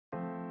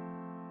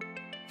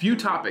Few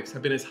topics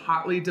have been as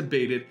hotly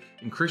debated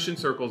in Christian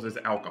circles as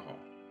alcohol.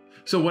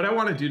 So what I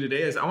want to do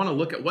today is I want to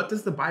look at what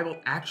does the Bible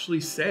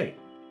actually say?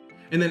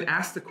 And then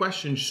ask the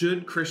question,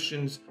 should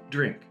Christians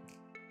drink?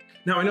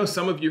 Now, I know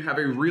some of you have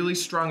a really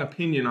strong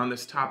opinion on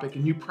this topic,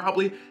 and you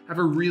probably have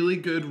a really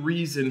good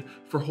reason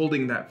for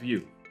holding that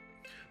view.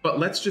 But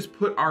let's just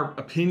put our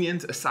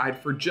opinions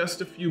aside for just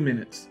a few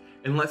minutes,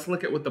 and let's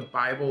look at what the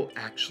Bible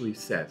actually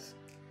says.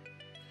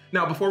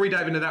 Now, before we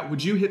dive into that,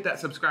 would you hit that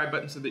subscribe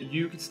button so that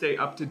you can stay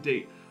up to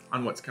date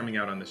on what's coming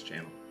out on this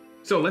channel?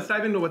 So let's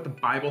dive into what the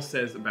Bible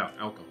says about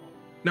alcohol.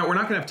 Now, we're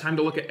not going to have time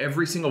to look at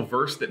every single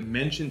verse that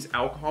mentions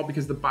alcohol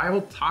because the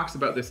Bible talks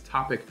about this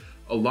topic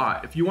a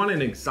lot. If you want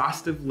an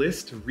exhaustive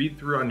list to read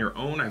through on your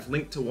own, I've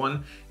linked to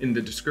one in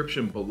the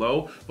description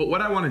below. But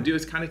what I want to do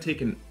is kind of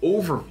take an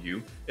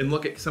overview and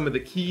look at some of the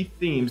key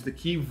themes, the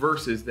key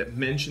verses that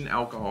mention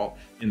alcohol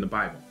in the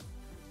Bible.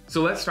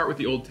 So let's start with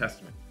the Old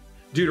Testament.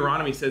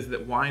 Deuteronomy says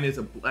that wine is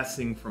a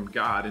blessing from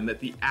God and that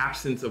the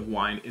absence of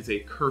wine is a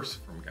curse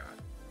from God.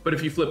 But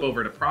if you flip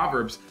over to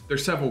Proverbs,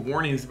 there's several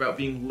warnings about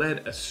being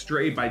led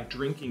astray by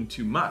drinking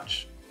too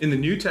much. In the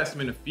New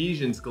Testament,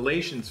 Ephesians,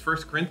 Galatians,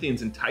 1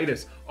 Corinthians, and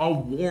Titus all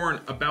warn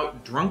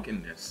about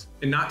drunkenness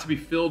and not to be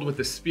filled with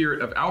the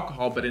spirit of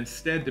alcohol, but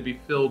instead to be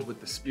filled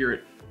with the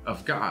Spirit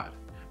of God.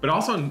 But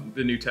also in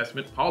the New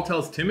Testament, Paul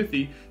tells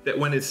Timothy that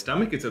when his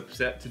stomach is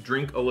upset to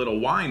drink a little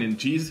wine, and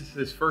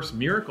Jesus' first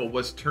miracle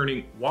was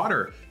turning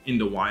water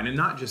into wine, and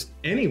not just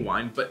any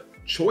wine, but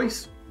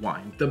choice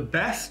wine, the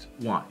best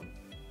wine.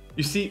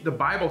 You see, the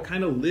Bible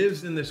kind of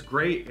lives in this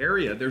gray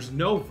area. There's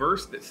no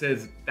verse that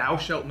says, thou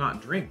shalt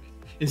not drink.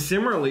 And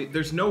similarly,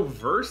 there's no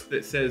verse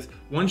that says,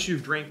 once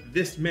you've drank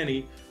this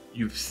many,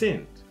 you've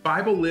sinned. The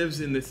Bible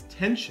lives in this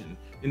tension,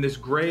 in this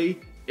gray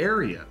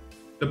area.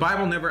 The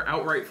Bible never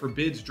outright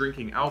forbids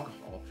drinking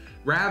alcohol.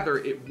 Rather,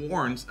 it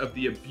warns of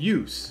the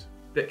abuse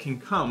that can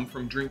come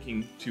from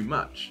drinking too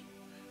much.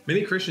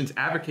 Many Christians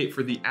advocate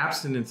for the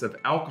abstinence of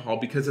alcohol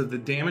because of the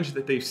damage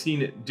that they've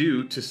seen it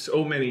do to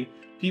so many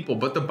people.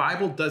 But the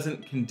Bible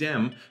doesn't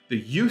condemn the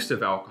use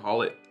of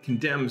alcohol, it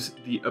condemns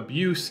the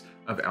abuse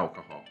of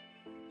alcohol.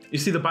 You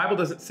see, the Bible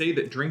doesn't say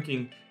that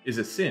drinking is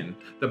a sin.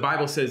 The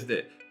Bible says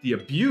that the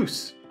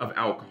abuse of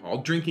alcohol,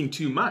 drinking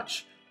too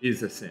much,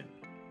 is a sin.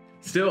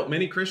 Still,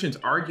 many Christians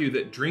argue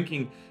that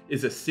drinking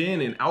is a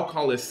sin and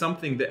alcohol is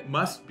something that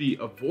must be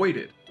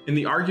avoided. And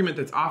the argument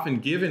that's often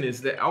given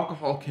is that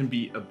alcohol can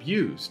be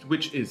abused,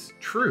 which is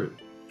true.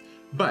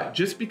 But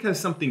just because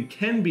something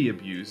can be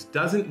abused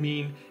doesn't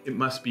mean it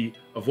must be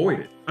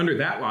avoided. Under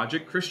that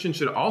logic, Christians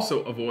should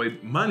also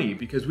avoid money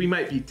because we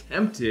might be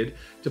tempted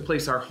to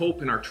place our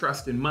hope and our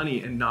trust in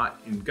money and not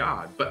in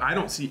God. But I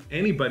don't see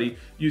anybody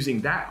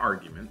using that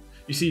argument.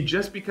 You see,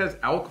 just because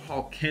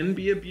alcohol can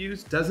be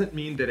abused doesn't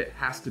mean that it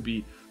has to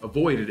be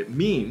avoided. It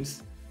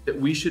means that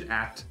we should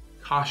act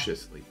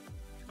cautiously.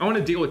 I want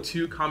to deal with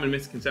two common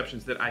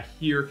misconceptions that I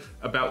hear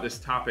about this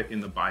topic in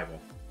the Bible.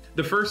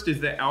 The first is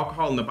that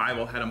alcohol in the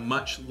Bible had a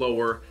much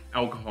lower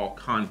alcohol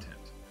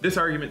content. This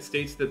argument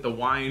states that the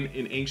wine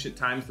in ancient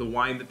times, the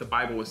wine that the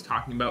Bible was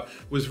talking about,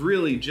 was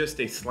really just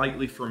a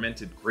slightly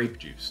fermented grape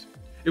juice.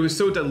 It was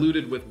so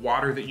diluted with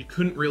water that you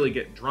couldn't really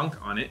get drunk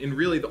on it, and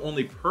really the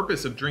only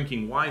purpose of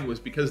drinking wine was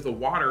because the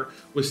water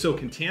was so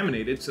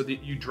contaminated so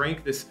that you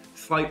drank this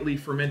slightly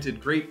fermented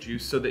grape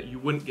juice so that you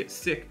wouldn't get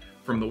sick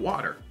from the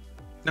water.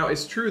 Now,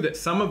 it's true that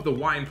some of the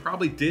wine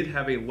probably did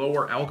have a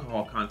lower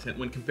alcohol content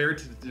when compared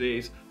to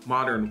today's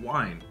modern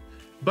wine.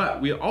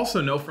 But we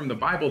also know from the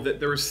Bible that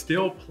there is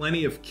still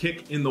plenty of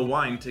kick in the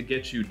wine to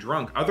get you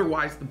drunk.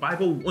 Otherwise, the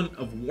Bible wouldn't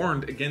have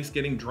warned against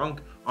getting drunk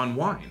on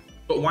wine.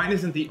 But wine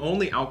isn't the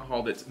only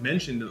alcohol that's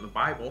mentioned in the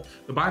Bible.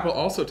 The Bible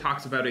also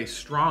talks about a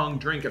strong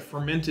drink, a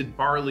fermented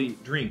barley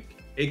drink,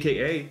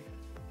 aka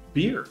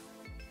beer.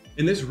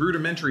 And this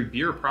rudimentary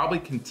beer probably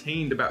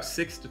contained about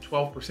 6 to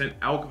 12%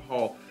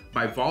 alcohol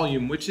by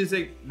volume, which is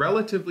a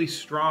relatively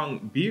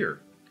strong beer,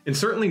 and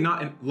certainly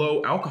not in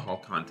low alcohol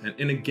content.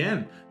 And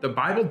again, the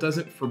Bible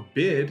doesn't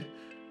forbid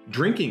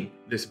drinking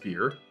this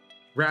beer.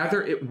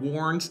 Rather, it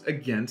warns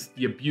against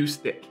the abuse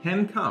that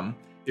can come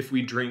if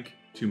we drink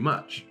too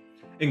much.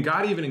 And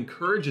God even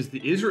encourages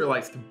the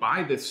Israelites to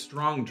buy this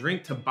strong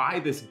drink, to buy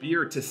this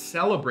beer, to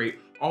celebrate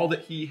all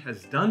that He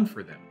has done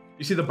for them.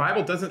 You see, the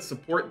Bible doesn't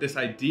support this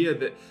idea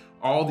that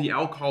all the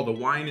alcohol, the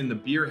wine and the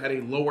beer, had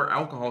a lower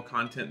alcohol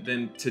content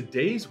than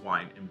today's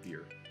wine and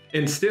beer.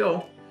 And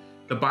still,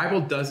 the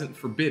Bible doesn't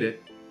forbid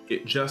it,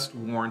 it just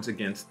warns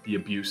against the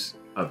abuse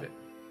of it.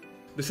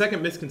 The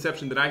second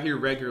misconception that I hear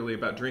regularly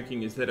about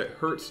drinking is that it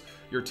hurts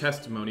your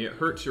testimony, it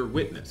hurts your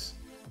witness.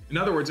 In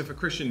other words, if a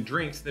Christian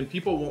drinks, then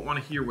people won't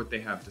want to hear what they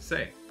have to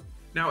say.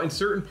 Now, in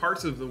certain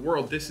parts of the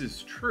world, this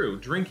is true.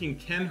 Drinking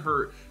can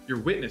hurt your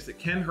witness, it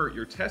can hurt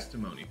your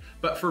testimony.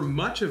 But for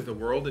much of the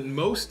world, and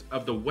most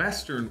of the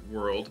Western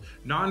world,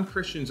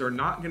 non-Christians are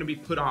not going to be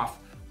put off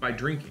by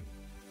drinking,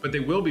 but they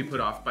will be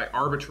put off by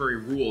arbitrary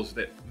rules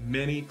that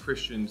many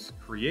Christians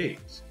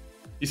create.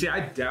 You see, I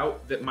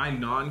doubt that my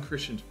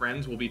non-Christian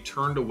friends will be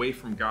turned away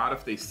from God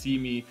if they see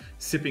me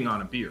sipping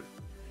on a beer.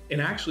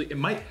 And actually, it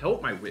might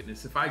help my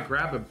witness if I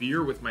grab a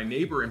beer with my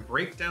neighbor and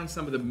break down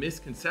some of the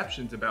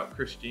misconceptions about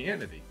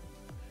Christianity.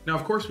 Now,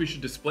 of course, we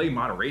should display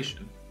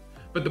moderation.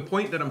 But the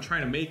point that I'm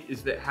trying to make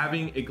is that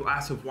having a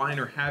glass of wine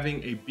or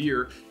having a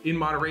beer in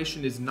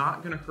moderation is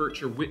not going to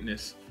hurt your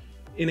witness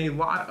in a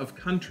lot of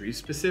countries,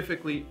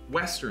 specifically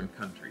Western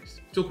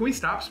countries. So can we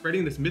stop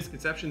spreading this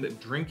misconception that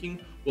drinking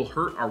will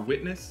hurt our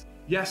witness?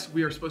 Yes,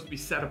 we are supposed to be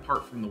set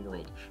apart from the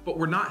world, but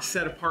we're not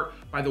set apart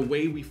by the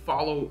way we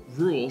follow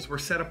rules. We're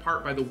set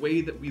apart by the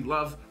way that we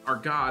love our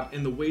God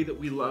and the way that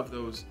we love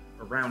those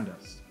around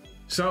us.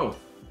 So,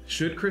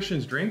 should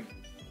Christians drink?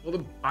 Well,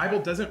 the Bible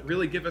doesn't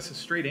really give us a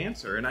straight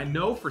answer. And I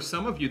know for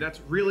some of you, that's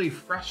really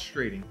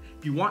frustrating.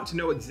 You want to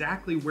know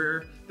exactly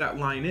where that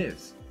line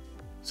is.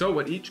 So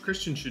what each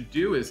Christian should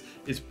do is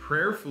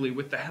prayerfully,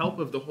 with the help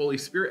of the Holy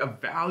Spirit,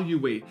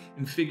 evaluate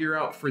and figure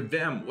out for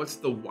them what's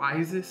the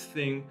wisest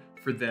thing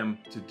for them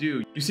to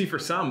do. You see, for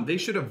some, they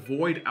should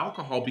avoid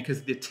alcohol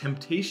because the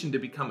temptation to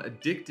become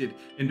addicted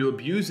and to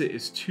abuse it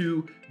is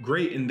too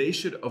great, and they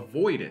should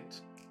avoid it.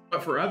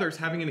 But for others,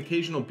 having an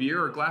occasional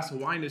beer or glass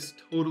of wine is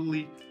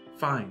totally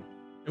fine.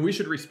 And we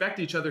should respect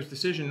each other's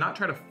decision, not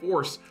try to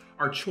force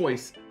our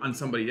choice on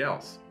somebody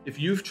else. If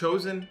you've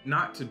chosen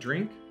not to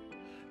drink,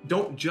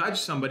 don't judge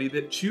somebody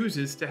that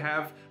chooses to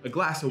have a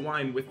glass of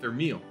wine with their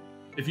meal.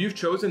 If you've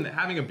chosen that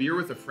having a beer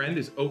with a friend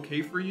is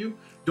okay for you,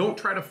 don't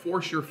try to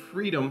force your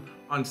freedom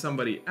on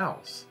somebody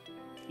else.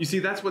 You see,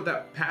 that's what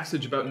that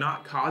passage about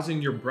not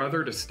causing your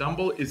brother to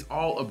stumble is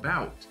all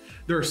about.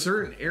 There are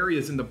certain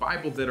areas in the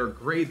Bible that are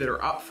gray, that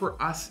are up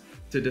for us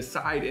to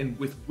decide, and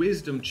with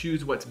wisdom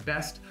choose what's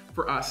best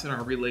for us in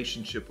our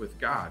relationship with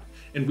God.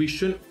 And we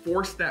shouldn't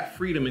force that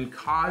freedom and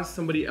cause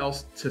somebody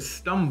else to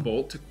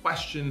stumble, to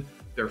question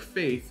their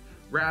faith.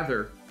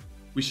 Rather,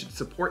 we should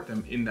support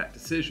them in that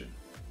decision.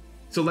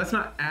 So let's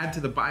not add to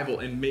the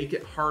Bible and make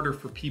it harder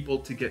for people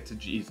to get to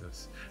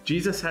Jesus.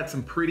 Jesus had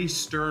some pretty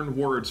stern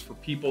words for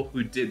people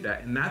who did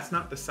that, and that's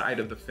not the side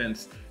of the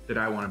fence that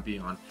I want to be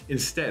on.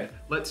 Instead,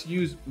 let's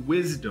use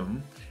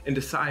wisdom and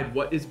decide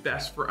what is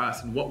best for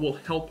us and what will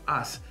help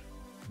us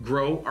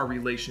grow our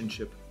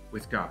relationship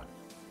with God.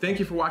 Thank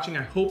you for watching.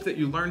 I hope that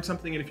you learned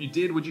something, and if you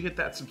did, would you hit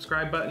that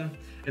subscribe button?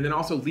 And then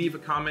also leave a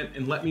comment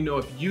and let me know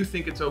if you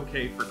think it's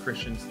okay for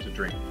Christians to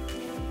drink.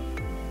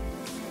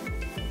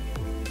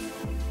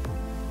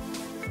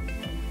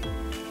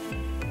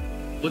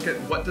 Look at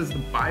what does the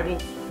Bible...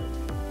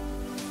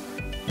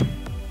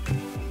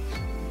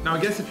 Now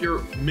I guess if you're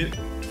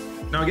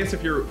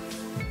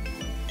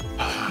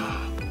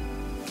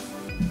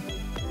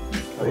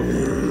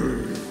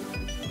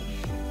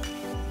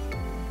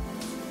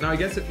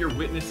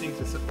witnessing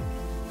to